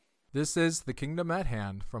This is The Kingdom at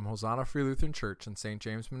Hand from Hosanna Free Lutheran Church in St.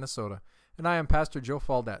 James, Minnesota, and I am Pastor Joe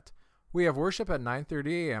Faldette. We have worship at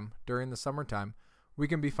 9:30 a.m. during the summertime. We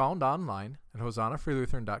can be found online at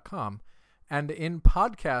hosannafreelutheran.com and in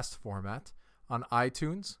podcast format on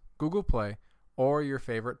iTunes, Google Play, or your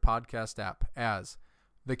favorite podcast app as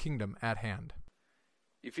The Kingdom at Hand.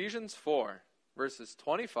 Ephesians 4, verses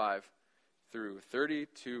 25 through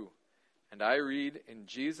 32. And I read in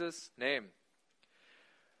Jesus' name.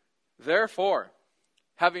 Therefore,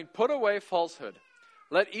 having put away falsehood,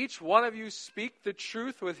 let each one of you speak the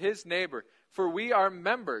truth with his neighbor, for we are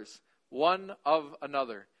members one of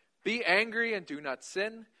another. Be angry and do not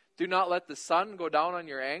sin. Do not let the sun go down on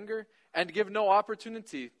your anger, and give no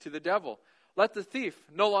opportunity to the devil. Let the thief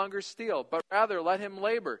no longer steal, but rather let him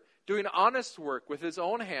labor, doing honest work with his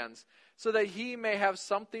own hands, so that he may have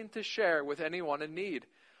something to share with anyone in need.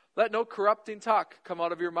 Let no corrupting talk come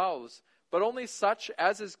out of your mouths, but only such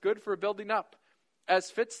as is good for building up, as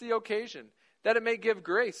fits the occasion, that it may give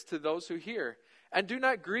grace to those who hear. And do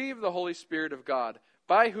not grieve the Holy Spirit of God,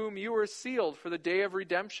 by whom you were sealed for the day of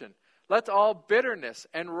redemption. Let all bitterness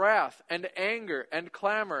and wrath and anger and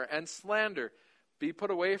clamor and slander be put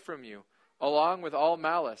away from you, along with all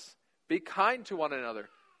malice. Be kind to one another,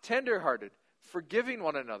 tender-hearted, forgiving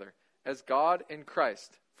one another, as God in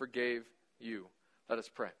Christ forgave you. Let us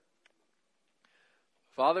pray.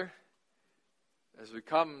 Father, as we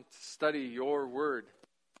come to study your word,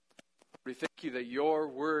 we thank you that your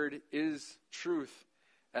word is truth.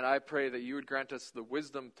 And I pray that you would grant us the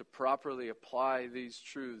wisdom to properly apply these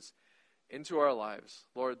truths into our lives.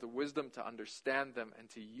 Lord, the wisdom to understand them and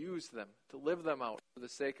to use them, to live them out for the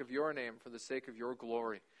sake of your name, for the sake of your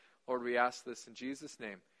glory. Lord, we ask this in Jesus'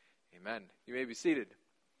 name. Amen. You may be seated.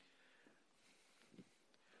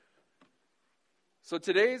 So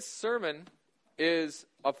today's sermon is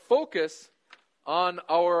a focus on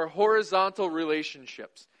our horizontal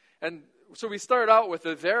relationships. And so we start out with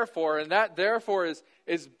the therefore, and that therefore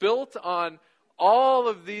is built on all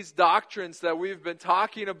of these doctrines that we've been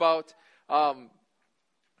talking about. How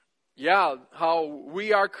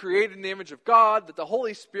we are created in the image of God, that the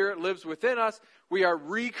Holy Spirit lives within us. We are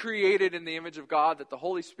recreated in the image of God, that the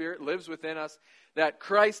Holy Spirit lives within us, that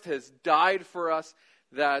Christ has died for us,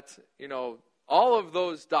 that, all of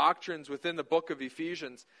those doctrines within the book of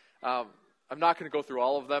Ephesians. I'm not going to go through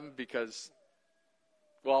all of them because,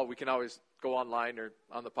 we can always go online or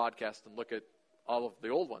on the podcast and look at all of the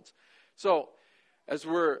old ones. So, as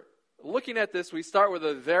we're looking at this, we start with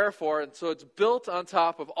a therefore, and so it's built on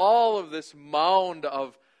top of all of this mound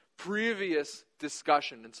of previous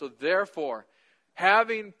discussion. And so, therefore,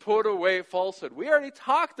 having put away falsehood. We already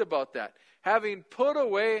talked about that. Having put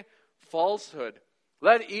away falsehood,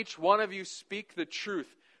 let each one of you speak the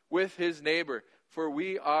truth with his neighbor, for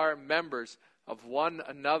we are members of one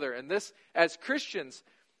another. And this, as Christians,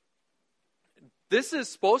 this is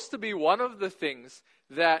supposed to be one of the things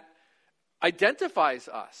that identifies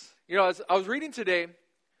us. As I was reading today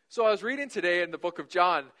in the book of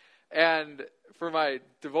John, and for my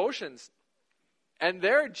devotions, and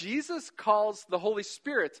there Jesus calls the Holy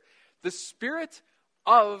Spirit the Spirit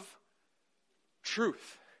of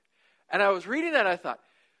truth. And I was reading that and I thought,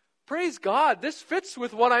 praise God, this fits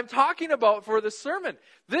with what I'm talking about for the sermon.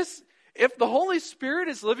 If the Holy Spirit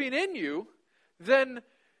is living in you, and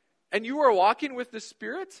you are walking with the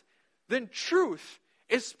Spirit, then truth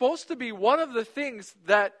is supposed to be one of the things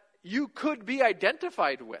that you could be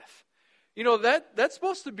identified with. That's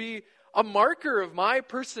supposed to be a marker of my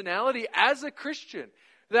personality as a Christian,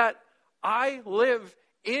 that I live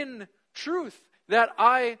in truth, that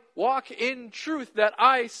I walk in truth, that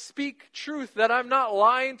I speak truth, that I'm not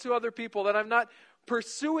lying to other people, that I'm not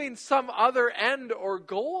pursuing some other end or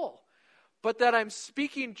goal, but that I'm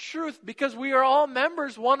speaking truth because we are all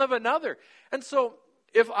members one of another. And so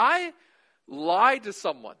if I lie to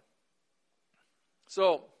someone,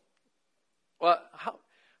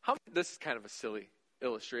 this is kind of a silly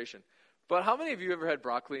illustration, but how many of you ever had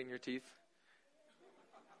broccoli in your teeth?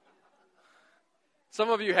 Some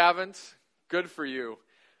of you haven't. Good for you.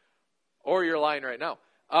 Or you're lying right now.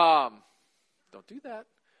 Don't do that.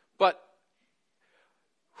 But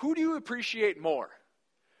who do you appreciate more?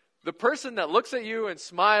 The person that looks at you and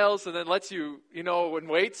smiles and then lets you, and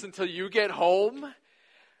waits until you get home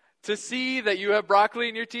to see that you have broccoli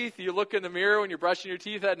in your teeth. You look in the mirror when you're brushing your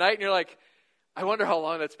teeth at night and you're like, I wonder how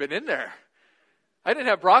long that's been in there. I didn't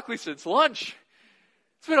have broccoli since lunch.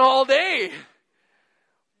 It's been all day.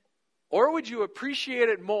 Or would you appreciate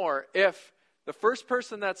it more if the first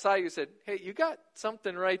person that saw you said, hey, you got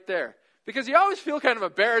something right there? Because you always feel kind of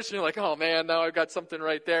embarrassed and you're like, oh man, now I've got something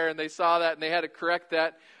right there. And they saw that and they had to correct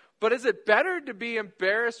that. But is it better to be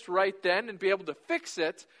embarrassed right then and be able to fix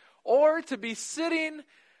it, or to be sitting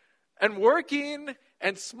and working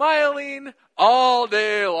and smiling all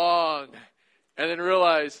day long and then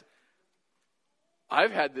realize,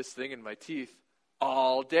 I've had this thing in my teeth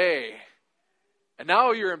all day. And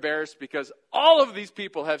now you're embarrassed because all of these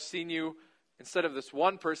people have seen you instead of this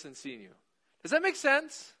one person seeing you. Does that make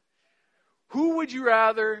sense? Who would you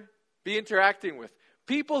rather be interacting with?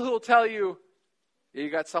 People who will tell you, yeah, you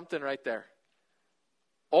got something right there.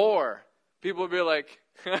 Or people will be like,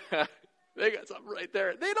 they got something right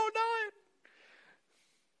there. They don't know it.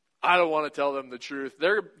 I don't want to tell them the truth.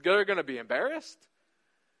 They're going to be embarrassed.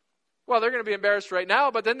 Well, they're going to be embarrassed right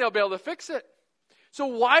now, but then they'll be able to fix it. So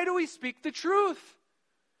why do we speak the truth?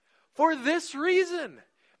 For this reason.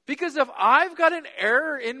 Because if I've got an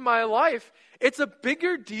error in my life, it's a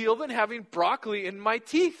bigger deal than having broccoli in my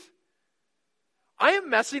teeth. I am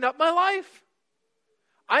messing up my life.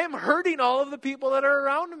 I am hurting all of the people that are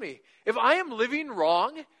around me. If I am living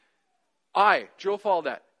wrong, Joe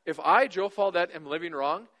Faldette, if I, Joe Faldette, am living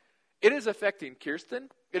wrong, it is affecting Kirsten,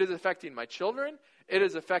 it is affecting my children, it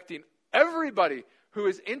is affecting everybody who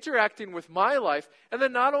is interacting with my life. And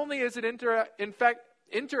then not only is it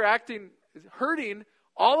hurting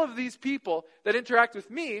all of these people that interact with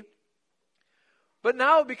me, but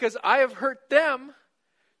now because I have hurt them,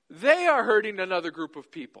 they are hurting another group of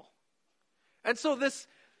people. And so this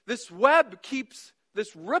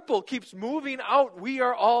ripple keeps moving out. We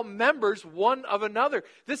are all members one of another.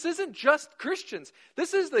 This isn't just Christians.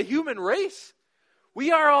 This is the human race.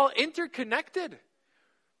 We are all interconnected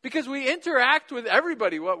because we interact with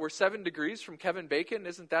everybody. We're 7 degrees from Kevin Bacon.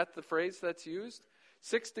 Isn't that the phrase that's used?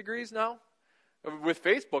 6 degrees now? With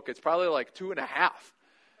Facebook, it's probably like 2.5.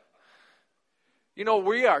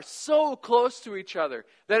 We are so close to each other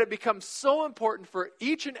that it becomes so important for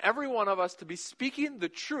each and every one of us to be speaking the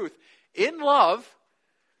truth in love,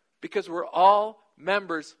 because we're all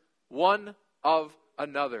members one of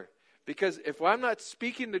another. Because if I'm not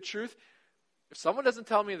speaking the truth, if someone doesn't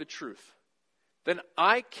tell me the truth, then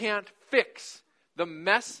I can't fix the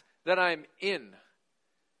mess that I'm in.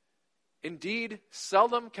 Indeed,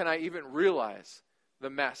 seldom can I even realize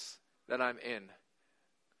the mess that I'm in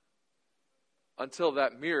until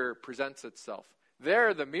that mirror presents itself.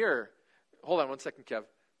 There, the mirror, hold on one second, Kev.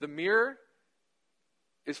 The mirror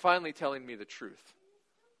is finally telling me the truth.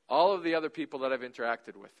 All of the other people that I've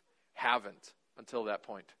interacted with haven't until that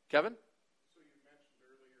point. Kevin? So you mentioned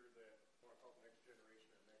earlier that about next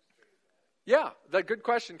generation and next phase. Yeah, good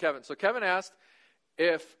question, Kevin. So Kevin asked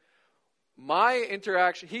if my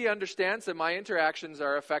interaction, he understands that my interactions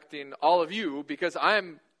are affecting all of you because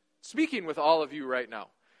I'm speaking with all of you right now.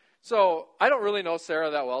 So I don't really know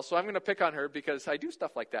Sarah that well, so I'm going to pick on her because I do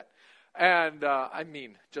stuff like that. And I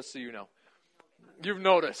mean, just so you know. You've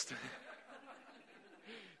noticed.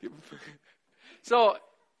 So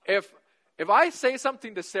if I say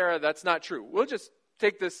something to Sarah that's not true, we'll just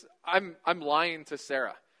take this, I'm lying to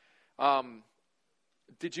Sarah.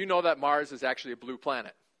 Did you know that Mars is actually a blue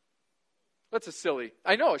planet? That's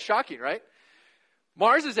I know, it's shocking, right?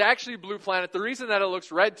 Mars is actually a blue planet. The reason that it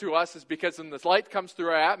looks red to us is because when this light comes through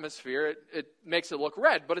our atmosphere, it makes it look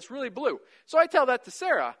red, but it's really blue. So I tell that to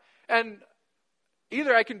Sarah, and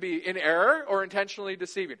either I can be in error or intentionally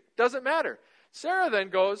deceiving. Doesn't matter. Sarah then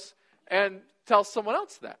goes and tells someone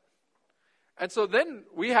else that. And so then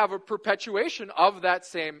we have a perpetuation of that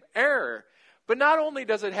same error. But not only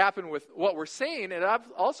does it happen with what we're saying, it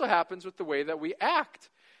also happens with the way that we act.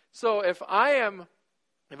 So if I am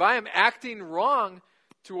acting wrong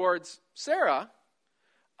towards Sarah,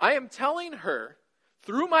 I am telling her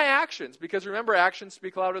through my actions, because remember, actions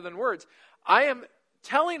speak louder than words. I am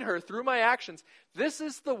telling her through my actions, this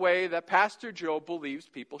is the way that Pastor Joe believes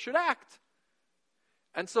people should act.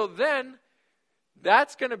 And so then,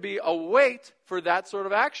 that's going to be a weight for that sort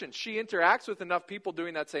of action. She interacts with enough people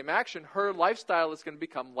doing that same action, her lifestyle is going to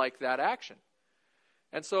become like that action.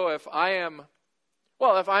 And so if I'm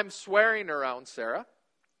swearing around Sarah,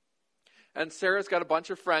 and Sarah's got a bunch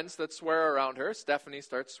of friends that swear around her, Stephanie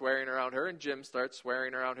starts swearing around her, and Jim starts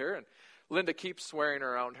swearing around her, and Linda keeps swearing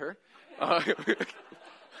around her.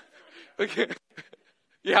 Okay.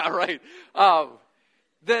 Yeah, right.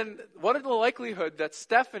 Then what is the likelihood that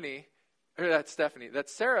that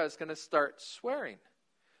Sarah is going to start swearing?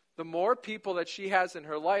 The more people that she has in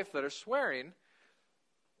her life that are swearing,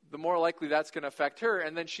 the more likely that's going to affect her,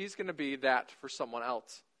 and then she's going to be that for someone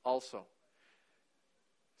else also.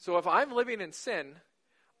 So if I'm living in sin,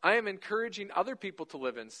 I am encouraging other people to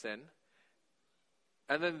live in sin,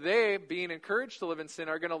 and then they, being encouraged to live in sin,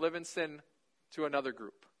 are going to live in sin to another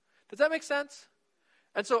group. Does that make sense?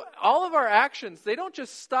 And so all of our actions, they don't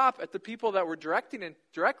just stop at the people that we're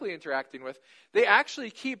directly interacting with. They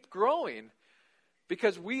actually keep growing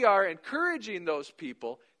because we are encouraging those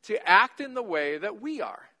people to act in the way that we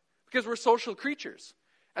are. Because we're social creatures.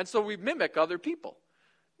 And so we mimic other people.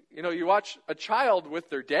 You know, you watch a child with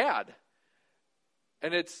their dad.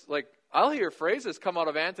 And it's like, I'll hear phrases come out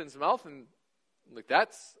of Anton's mouth and like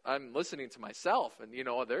I'm listening to myself. And you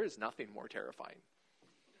know, there is nothing more terrifying.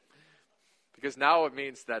 Because now it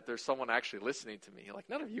means that there's someone actually listening to me. Like,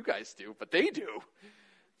 none of you guys do, but they do.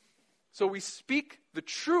 So we speak the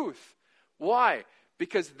truth. Why?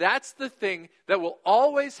 Because that's the thing that will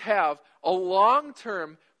always have a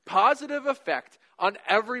long-term positive effect on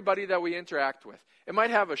everybody that we interact with. It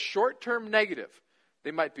might have a short-term negative.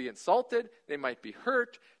 They might be insulted. They might be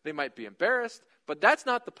hurt. They might be embarrassed. But that's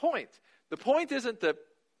not the point. The point isn't the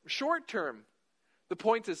short-term. The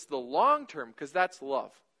point is the long-term, because that's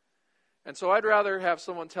love. And so I'd rather have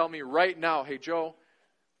someone tell me right now, hey, Joe,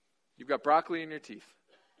 you've got broccoli in your teeth,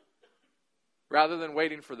 rather than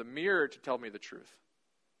waiting for the mirror to tell me the truth.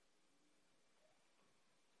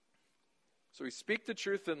 So we speak the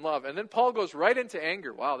truth in love. And then Paul goes right into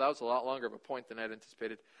anger. Wow, that was a lot longer of a point than I'd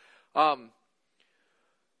anticipated.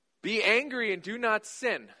 Be angry and do not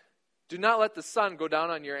sin. Do not let the sun go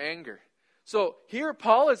down on your anger. So here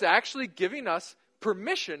Paul is actually giving us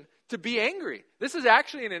permission to be angry. This is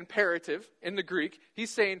actually an imperative in the Greek. He's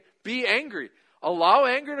saying, be angry. Allow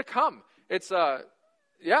anger to come. It's an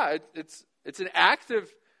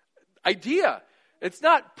active idea. It's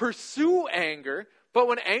not pursue anger, but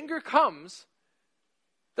when anger comes,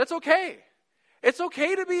 that's okay. It's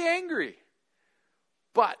okay to be angry.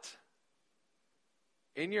 But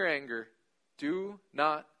in your anger, do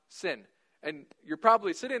not sin. And you're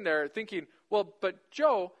probably sitting there thinking, well, but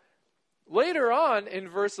Joe, later on in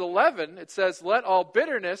verse 11, it says, let all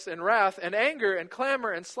bitterness and wrath and anger and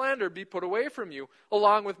clamor and slander be put away from you,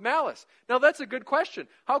 along with malice. Now that's a good question.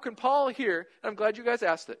 How can Paul here, and I'm glad you guys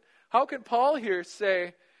asked it, how can Paul here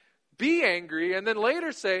say, be angry, and then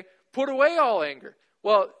later say, put away all anger?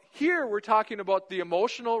 Well, here we're talking about the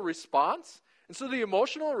emotional response. And so the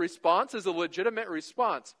emotional response is a legitimate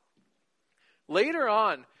response. Later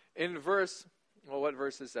on in verse, what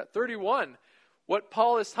verse is that? 31, what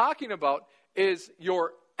Paul is talking about is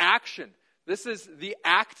your action. This is the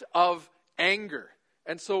act of anger.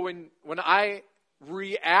 And so when I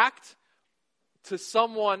react to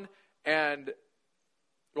someone and,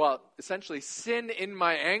 well, essentially sin in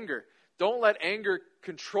my anger, don't let anger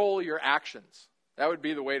control your actions. That would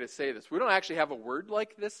be the way to say this. We don't actually have a word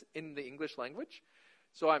like this in the English language,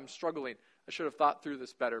 so I'm struggling. I should have thought through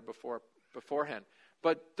this better beforehand.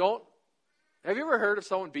 But have you ever heard of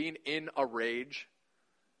someone being in a rage?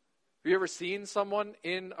 Have you ever seen someone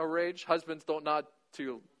in a rage? Husbands, don't nod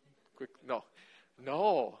too quick. No,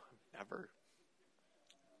 never.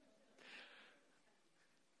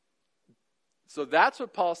 So that's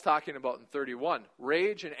what Paul's talking about in 31.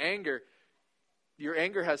 Rage and anger. Your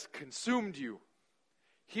anger has consumed you.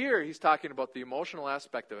 Here he's talking about the emotional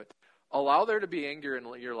aspect of it. Allow there to be anger in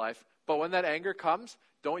your life, but when that anger comes,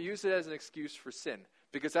 don't use it as an excuse for sin,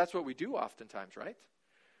 because that's what we do oftentimes, right?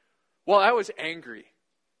 Well, I was angry.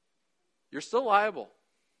 You're still liable.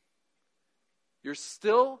 You're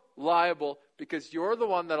still liable because you're the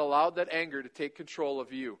one that allowed that anger to take control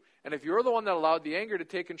of you. And if you're the one that allowed the anger to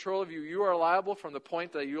take control of you, you are liable from the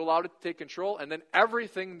point that you allowed it to take control and then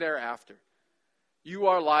everything thereafter. You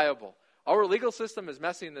are liable. Our legal system is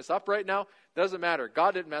messing this up right now. Doesn't matter.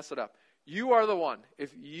 God didn't mess it up. You are the one.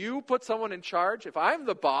 If you put someone in charge, if I'm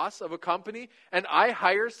the boss of a company and I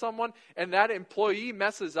hire someone and that employee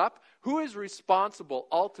messes up, who is responsible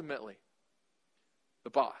ultimately?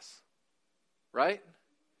 The boss. Right?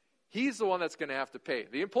 He's the one that's going to have to pay.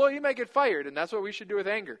 The employee may get fired, and that's what we should do with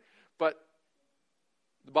anger. But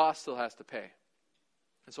the boss still has to pay.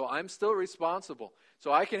 And so I'm still responsible.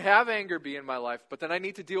 So I can have anger be in my life, but then I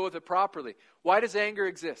need to deal with it properly. Why does anger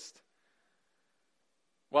exist?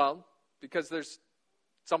 Well, because there's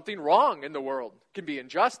something wrong in the world. It can be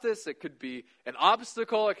injustice. It could be an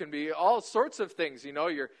obstacle. It can be all sorts of things. You know,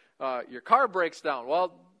 your car breaks down.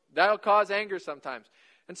 Well, that'll cause anger sometimes.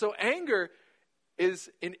 And so anger is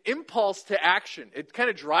an impulse to action. It kind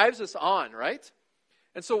of drives us on, right?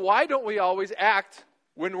 And so why don't we always act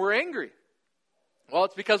when we're angry? Well,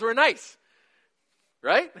 it's because we're nice,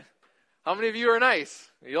 right? How many of you are nice?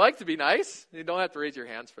 You like to be nice. You don't have to raise your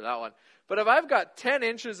hands for that one. But if I've got 10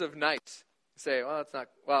 inches of nice, say, well, that's not,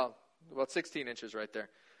 well, about 16 inches right there.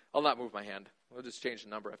 I'll not move my hand. We'll just change the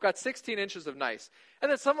number. I've got 16 inches of nice.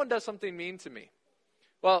 And then someone does something mean to me.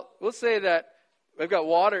 Well, let's say that I've got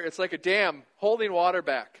water. It's like a dam holding water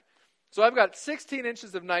back. So I've got 16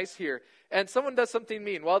 inches of nice here, and someone does something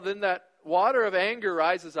mean. Well, then that water of anger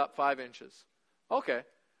rises up 5 inches. Okay.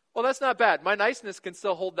 Well, that's not bad. My niceness can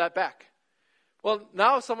still hold that back. Well,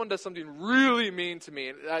 now if someone does something really mean to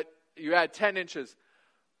me, you add 10 inches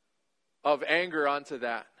of anger onto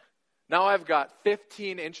that. Now I've got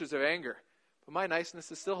 15 inches of anger. But my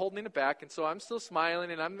niceness is still holding it back, and so I'm still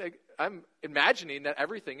smiling, and I'm imagining that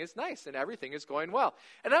everything is nice and everything is going well.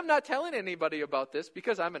 And I'm not telling anybody about this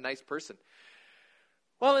because I'm a nice person.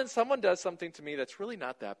 Well, then someone does something to me that's really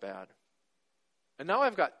not that bad. And now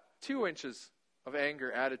I've got 2 inches of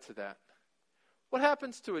anger added to that. What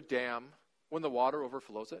happens to a dam when the water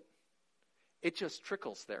overflows it? It just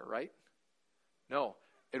trickles there, right? No,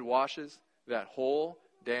 it washes that whole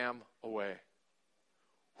dam away.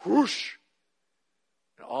 Whoosh!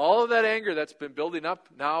 And all of that anger that's been building up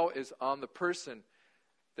now is on the person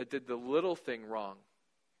that did the little thing wrong.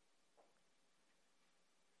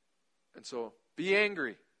 And so be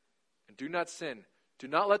angry and do not sin. Do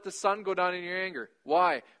not let the sun go down in your anger.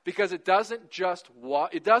 Why? Because it doesn't just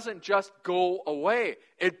go away.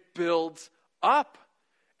 It builds up.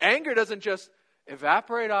 Anger doesn't just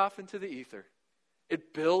evaporate off into the ether.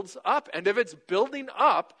 It builds up. And if it's building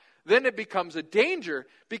up, then it becomes a danger,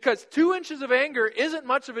 because 2 inches of anger isn't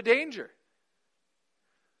much of a danger.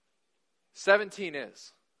 17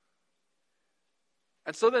 is.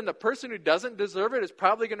 And so then the person who doesn't deserve it is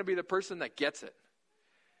probably going to be the person that gets it.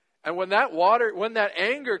 And when that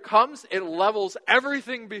anger comes, it levels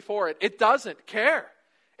everything before it. It doesn't care.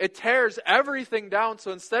 It tears everything down.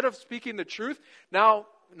 So instead of speaking the truth, now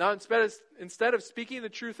instead of speaking the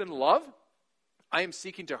truth in love, I am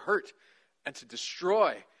seeking to hurt and to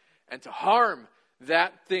destroy and to harm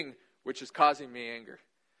that thing which is causing me anger.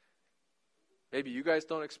 Maybe you guys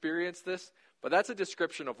don't experience this, but that's a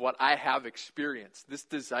description of what I have experienced. This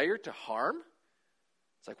desire to harm.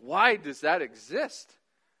 It's like, why does that exist?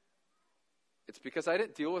 It's because I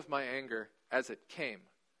didn't deal with my anger as it came.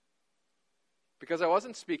 Because I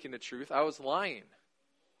wasn't speaking the truth, I was lying.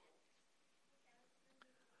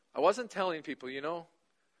 I wasn't telling people,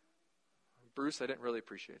 Bruce, I didn't really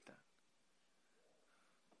appreciate that.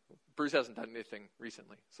 Bruce hasn't done anything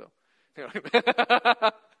recently, so.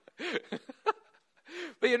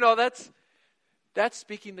 But that's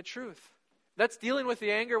speaking the truth. That's dealing with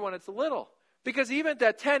the anger when it's little. Because even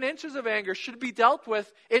that 10 inches of anger should be dealt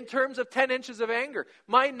with in terms of 10 inches of anger.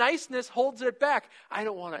 My niceness holds it back. I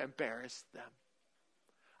don't want to embarrass them.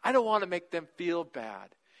 I don't want to make them feel bad.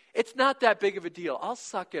 It's not that big of a deal. I'll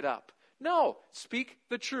suck it up. No, speak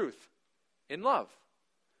the truth in love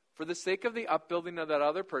for the sake of the upbuilding of that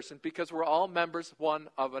other person, because we're all members one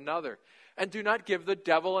of another. And do not give the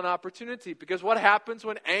devil an opportunity, because what happens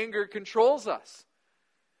when anger controls us?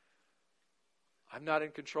 I'm not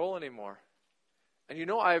in control anymore.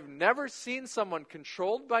 And I've never seen someone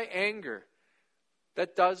controlled by anger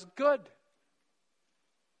that does good.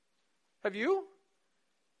 Have you?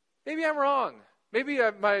 Maybe I'm wrong. Maybe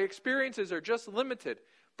my experiences are just limited.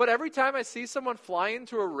 But every time I see someone fly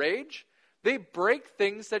into a rage, they break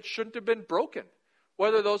things that shouldn't have been broken.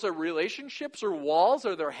 Whether those are relationships or walls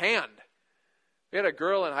or their hand. We had a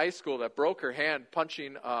girl in high school that broke her hand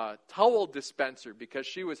punching a towel dispenser because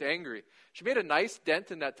she was angry. She made a nice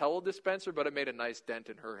dent in that towel dispenser, but it made a nice dent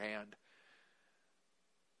in her hand.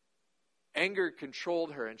 Anger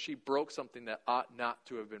controlled her, and she broke something that ought not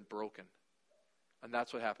to have been broken. And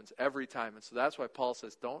that's what happens every time. And so that's why Paul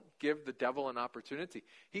says, don't give the devil an opportunity.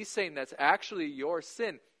 He's saying that's actually your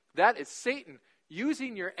sin. That is Satan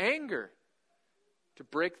using your anger to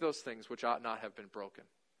break those things which ought not have been broken.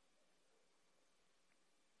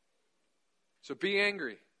 So be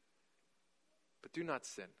angry, but do not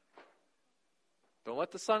sin. Don't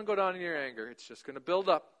let the sun go down in your anger. It's just going to build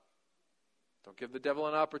up. Don't give the devil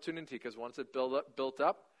an opportunity, because once it built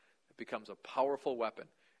up, it becomes a powerful weapon,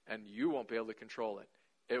 and you won't be able to control it.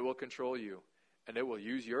 It will control you, and it will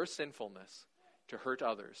use your sinfulness to hurt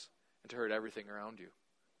others and to hurt everything around you.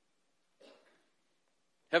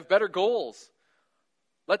 Have better goals.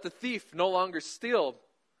 Let the thief no longer steal,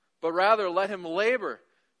 but rather let him labor,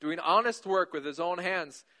 doing honest work with his own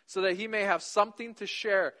hands, so that he may have something to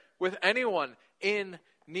share with anyone in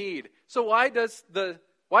need. So why does the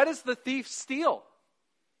thief steal?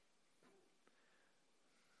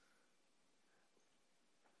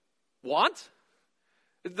 Want?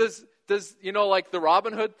 Does like the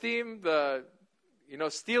Robin Hood theme,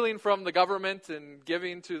 stealing from the government and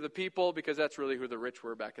giving to the people, because that's really who the rich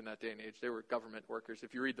were back in that day and age. They were government workers,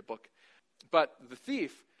 if you read the book. But the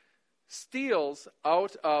thief steals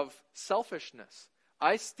out of selfishness.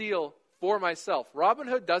 I steal for myself. Robin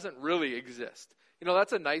Hood doesn't really exist.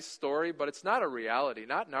 That's a nice story, but it's not a reality,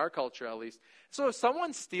 not in our culture at least. So if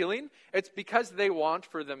someone's stealing, it's because they want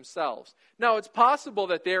for themselves. Now, it's possible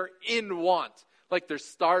that they're in want, like they're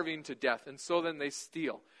starving to death, and so then they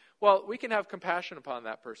steal. Well, we can have compassion upon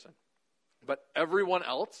that person. But everyone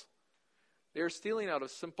else, they're stealing out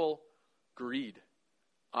of simple greed.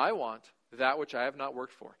 I want that which I have not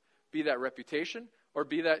worked for, be that reputation or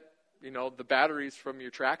be that, the batteries from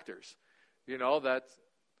your tractors.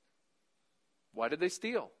 Why did they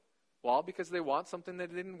steal? Well, because they want something they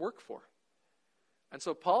didn't work for. And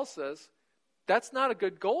so Paul says, that's not a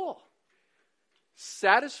good goal.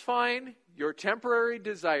 Satisfying your temporary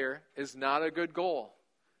desire is not a good goal.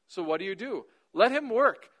 So what do? Let him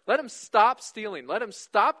work. Let him stop stealing. Let him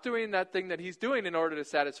stop doing that thing that he's doing in order to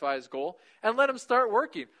satisfy his goal, and let him start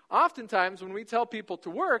working. Oftentimes, when we tell people to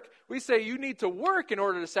work, we say you need to work in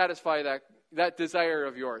order to satisfy that desire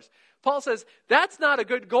of yours. Paul says, that's not a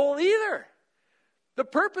good goal either. The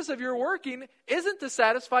purpose of your working isn't to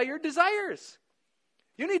satisfy your desires.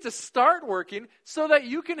 You need to start working so that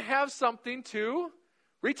you can have something to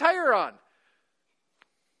retire on.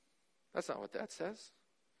 That's not what that says.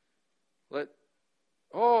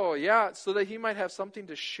 So that he might have something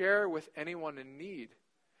to share with anyone in need.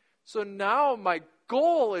 So now my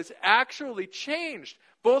goal is actually changed,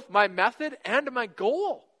 both my method and my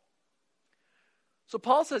goal. So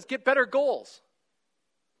Paul says, get better goals.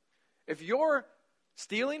 If you're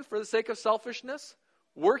stealing for the sake of selfishness,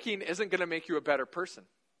 working isn't going to make you a better person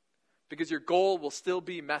because your goal will still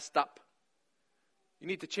be messed up. You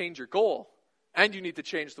need to change your goal, and you need to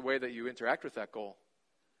change the way that you interact with that goal.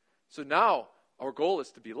 So now our goal is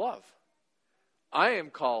to be love. I am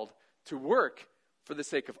called to work for the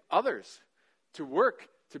sake of others, to work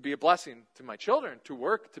to be a blessing to my children, to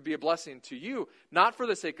work to be a blessing to you, not for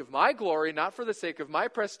the sake of my glory, not for the sake of my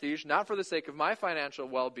prestige, not for the sake of my financial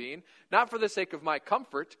well-being, not for the sake of my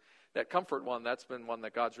comfort. That comfort one, that's been one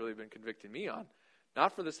that God's really been convicting me on.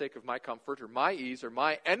 Not for the sake of my comfort or my ease or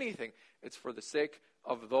my anything. It's for the sake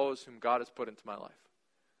of those whom God has put into my life.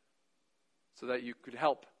 So that you could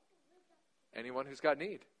help anyone who's got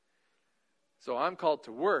need. So I'm called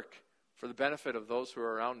to work for the benefit of those who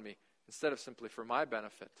are around me instead of simply for my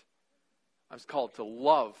benefit. I'm called to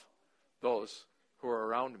love those who are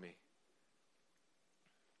around me.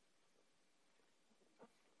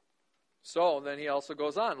 So then he also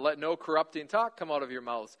goes on, let no corrupting talk come out of your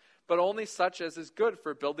mouths, but only such as is good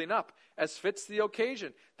for building up, as fits the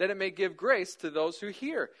occasion, that it may give grace to those who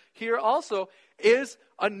hear. Here also is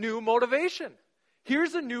a new motivation.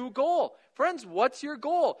 Here's a new goal. Friends, what's your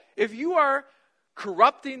goal? If you are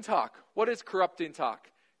corrupting talk, what is corrupting talk?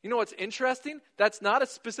 You know what's interesting? That's not a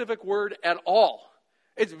specific word at all.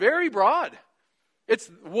 It's very broad. It's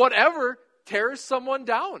whatever tears someone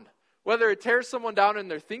down. Whether it tears someone down in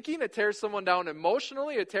their thinking, it tears someone down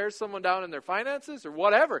emotionally, it tears someone down in their finances, or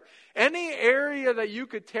whatever. Any area that you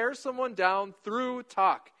could tear someone down through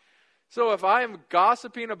talk. So if I am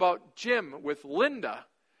gossiping about Jim with Linda,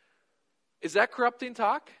 is that corrupting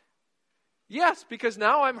talk? Yes, because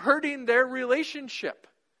now I'm hurting their relationship.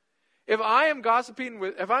 If I'm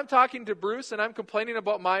talking to Bruce and I'm complaining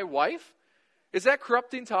about my wife, is that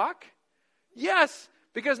corrupting talk? Yes,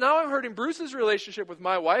 because now I'm hurting Bruce's relationship with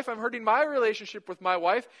my wife, I'm hurting my relationship with my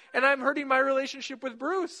wife, and I'm hurting my relationship with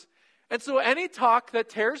Bruce. And so any talk that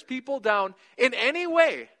tears people down in any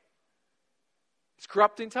way is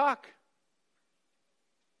corrupting talk.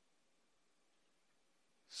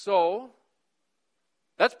 So,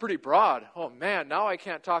 that's pretty broad. Oh man, now I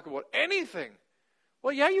can't talk about anything.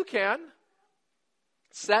 Well, yeah, you can.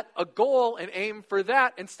 Set a goal and aim for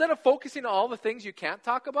that. Instead of focusing on all the things you can't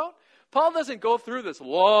talk about, Paul doesn't go through this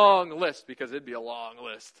long list, because it'd be a long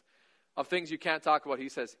list of things you can't talk about. He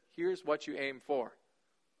says, here's what you aim for.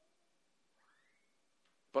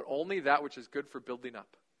 But only that which is good for building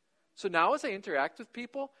up. So now as I interact with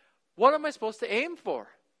people, what am I supposed to aim for?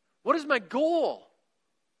 What is my goal?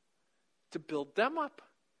 To build them up.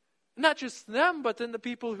 Not just them, but then the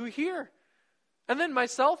people who hear. And then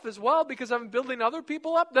myself as well, because I'm building other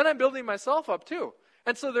people up, then I'm building myself up too.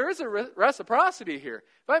 And so there is a reciprocity here.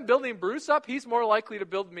 If I'm building Bruce up, he's more likely to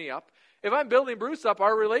build me up. If I'm building Bruce up,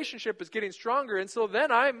 our relationship is getting stronger, and so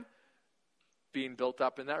then I'm being built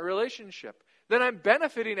up in that relationship. Then I'm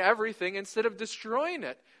benefiting everything instead of destroying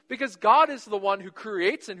it. Because God is the one who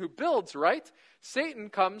creates and who builds, right? Satan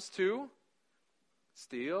comes to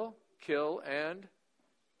steal, kill, and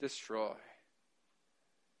destroy.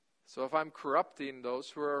 So if I'm corrupting those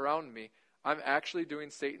who are around me, I'm actually doing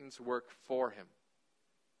Satan's work for him.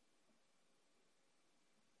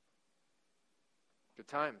 Good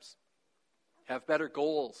times. Have better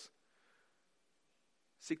goals.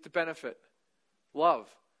 Seek the benefit Love.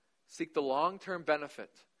 Seek the long-term benefit,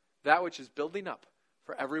 that which is building up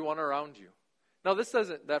for everyone around you. Now,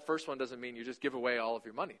 that first one doesn't mean you just give away all of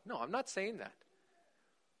your money. No, I'm not saying that.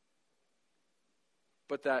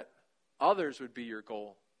 But that others would be your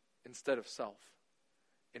goal instead of self.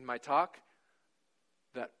 In my talk,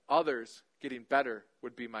 that others getting better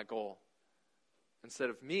would be my goal. Instead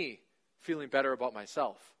of me feeling better about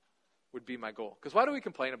myself would be my goal. Because why do we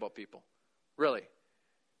complain about people? Really?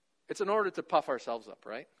 It's in order to puff ourselves up,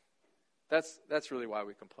 right? That's really why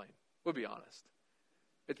we complain. We'll be honest.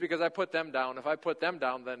 It's because I put them down. If I put them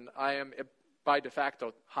down, then I am by de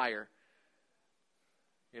facto higher.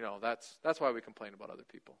 That's why we complain about other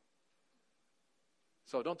people.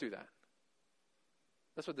 So don't do that.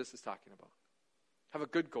 That's what this is talking about. Have a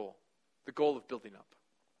good goal. The goal of building up.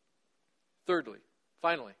 Thirdly,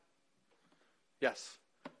 finally. Yes,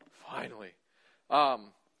 finally.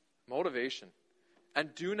 Motivation.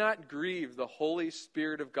 And do not grieve the Holy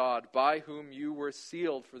Spirit of God, by whom you were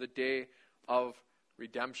sealed for the day of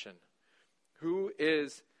redemption. Who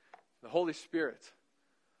is the Holy Spirit?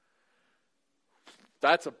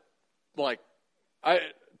 That's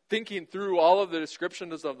thinking through all of the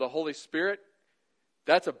descriptions of the Holy Spirit,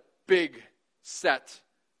 that's a big set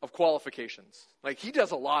of qualifications. He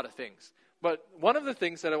does a lot of things. But one of the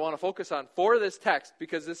things that I want to focus on for this text,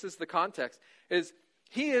 because this is the context, is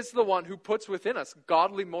he is the one who puts within us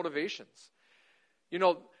godly motivations.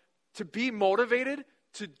 To be motivated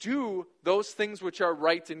to do those things which are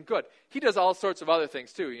right and good. He does all sorts of other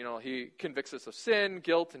things too. He convicts us of sin,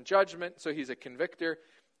 guilt, and judgment, so he's a convictor.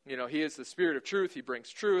 He is the Spirit of truth. He brings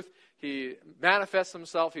truth. He manifests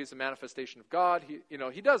himself. He's a manifestation of God.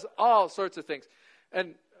 He does all sorts of things.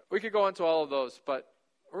 And we could go into all of those, but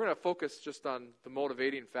we're going to focus just on the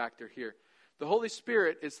motivating factor here. The Holy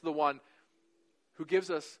Spirit is the one who gives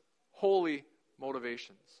us holy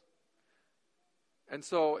motivations. And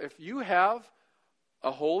so if you have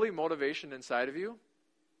a holy motivation inside of you,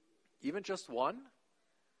 even just one,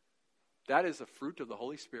 that is a fruit of the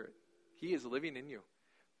Holy Spirit. He is living in you.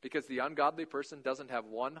 Because the ungodly person doesn't have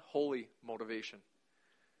one holy motivation.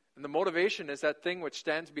 And the motivation is that thing which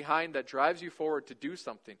stands behind, that drives you forward to do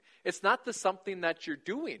something. It's not the something that you're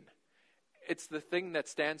doing. It's the thing that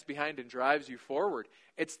stands behind and drives you forward.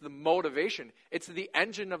 It's the motivation. It's the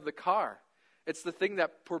engine of the car. It's the thing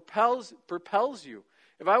that propels you.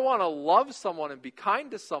 If I want to love someone and be kind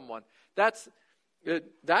to someone, that's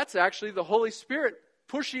actually the Holy Spirit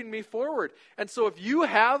pushing me forward. And so if you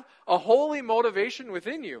have a holy motivation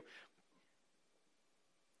within you,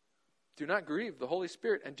 do not grieve the Holy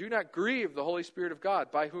Spirit, and do not grieve the Holy Spirit of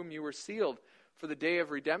God, by whom you were sealed for the day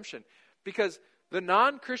of redemption. Because the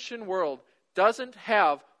non-Christian world doesn't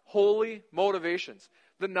have holy motivations.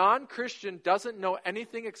 The non-Christian doesn't know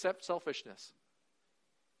anything except selfishness.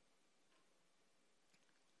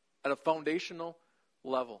 At a foundational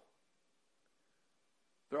level.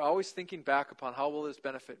 They're always thinking back upon, how will this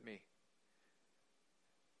benefit me?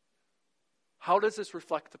 How does this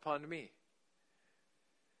reflect upon me?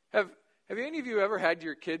 Have any of you ever had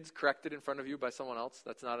your kids corrected in front of you by someone else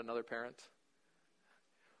that's not another parent?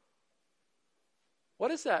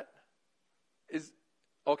 What is that?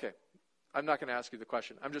 Okay, I'm not going to ask you the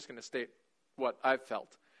question. I'm just going to state what I've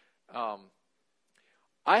felt.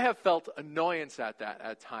 I have felt annoyance at that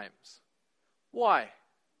at times. Why?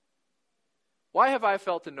 Why have I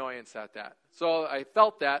felt annoyance at that? So I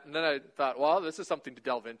felt that, and then I thought, well, this is something to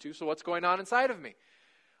delve into, so what's going on inside of me?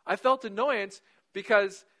 I felt annoyance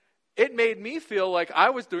because it made me feel like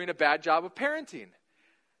I was doing a bad job of parenting.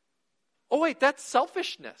 Oh wait, that's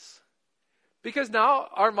selfishness. Because now,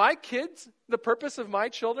 are my kids the purpose of my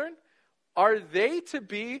children? Are they to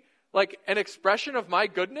be like an expression of my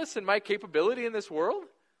goodness and my capability in this world?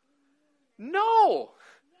 No.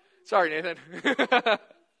 Sorry, Nathan.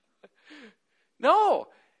 No.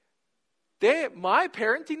 My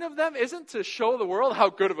parenting of them isn't to show the world how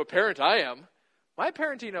good of a parent I am. My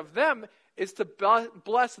parenting of them is to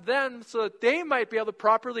bless them so that they might be able to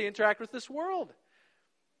properly interact with this world.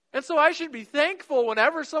 And so I should be thankful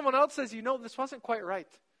whenever someone else says, this wasn't quite right.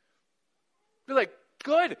 Be like,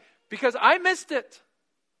 good, because I missed it.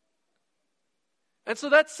 And so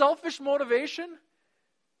that selfish motivation,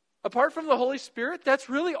 apart from the Holy Spirit, that's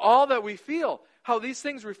really all that we feel. How these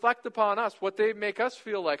things reflect upon us, what they make us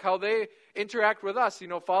feel like, how they interact with us,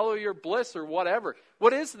 follow your bliss or whatever.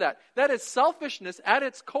 What is that? That is selfishness at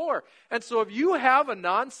its core. And so if you have a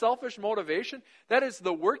non-selfish motivation, that is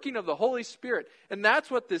the working of the Holy Spirit. And that's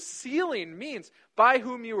what this sealing means, by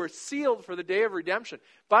whom you were sealed for the day of redemption,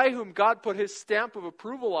 by whom God put his stamp of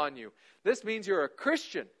approval on you. This means you're a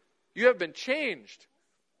Christian. You have been changed.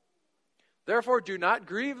 Therefore, do not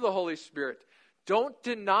grieve the Holy Spirit. Don't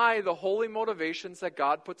deny the holy motivations that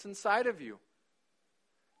God puts inside of you.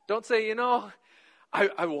 Don't say,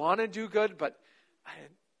 I want to do good, but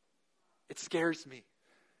it scares me.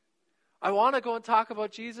 I want to go and talk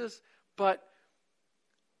about Jesus, but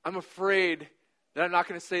I'm afraid that I'm not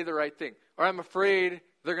going to say the right thing. Or I'm afraid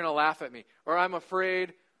they're going to laugh at me. Or I'm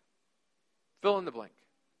afraid, fill in the blank.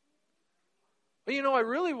 But I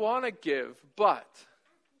really want to give, but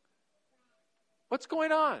what's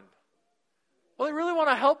going on? Well, I really want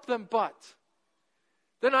to help them, but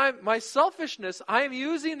then my selfishness, I am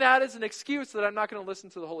using that as an excuse that I'm not going to listen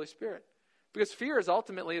to the Holy Spirit. Because fear is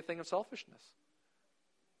ultimately a thing of selfishness.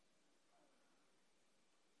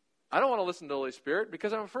 I don't want to listen to the Holy Spirit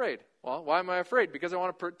because I'm afraid. Well, why am I afraid? Because I want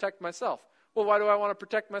to protect myself. Well, why do I want to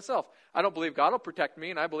protect myself? I don't believe God will protect me,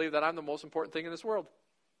 and I believe that I'm the most important thing in this world.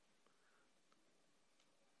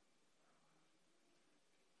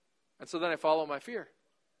 And so then I follow my fear.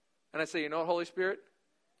 And I say, Holy Spirit,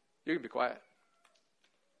 you can be quiet.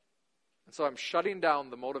 And so I'm shutting down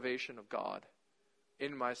the motivation of God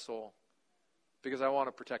in my soul because I want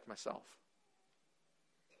to protect myself.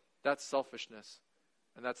 That's selfishness.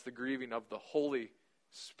 And that's the grieving of the Holy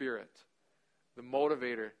Spirit, the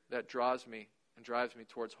motivator that draws me and drives me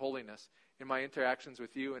towards holiness in my interactions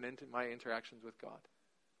with you and into my interactions with God.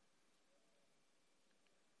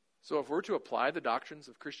 So if we're to apply the doctrines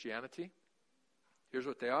of Christianity, here's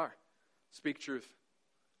what they are. Speak truth.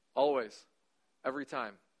 Always. Every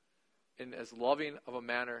time. In as loving of a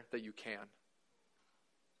manner that you can.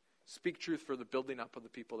 Speak truth for the building up of the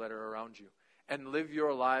people that are around you. And live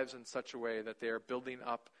your lives in such a way that they are building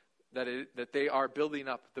up, that they are building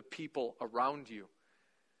up the people around you.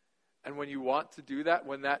 And when you want to do that,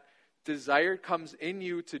 when that desire comes in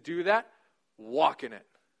you to do that, walk in it.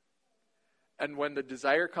 And when the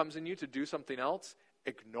desire comes in you to do something else,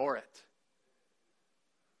 ignore it.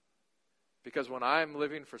 Because when I'm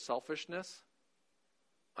living for selfishness,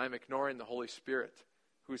 I'm ignoring the Holy Spirit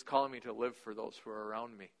who's calling me to live for those who are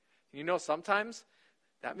around me. Sometimes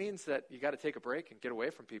that means that you got to take a break and get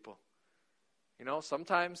away from people.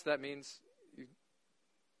 Sometimes that means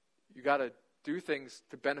you got to do things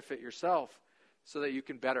to benefit yourself so that you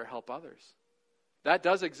can better help others. That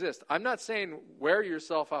does exist. I'm not saying wear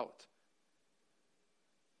yourself out.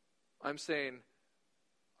 I'm saying,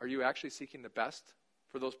 are you actually seeking the best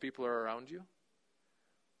for those people who are around you?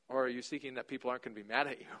 Or are you seeking that people aren't going to be mad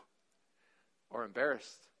at you or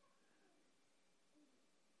embarrassed?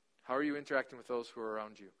 How are you interacting with those who are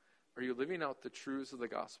around you? Are you living out the truths of the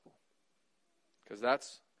gospel? Because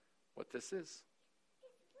that's what this is.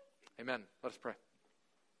 Amen. Let us pray.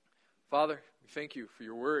 Father, we thank you for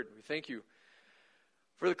your word. We thank you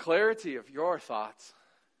for the clarity of your thoughts,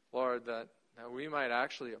 Lord, that we might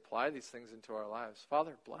actually apply these things into our lives.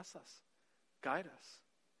 Father, bless us. Guide us.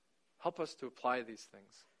 Help us to apply these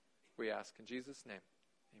things, we ask in Jesus' name.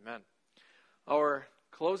 Amen. Our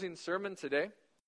closing sermon today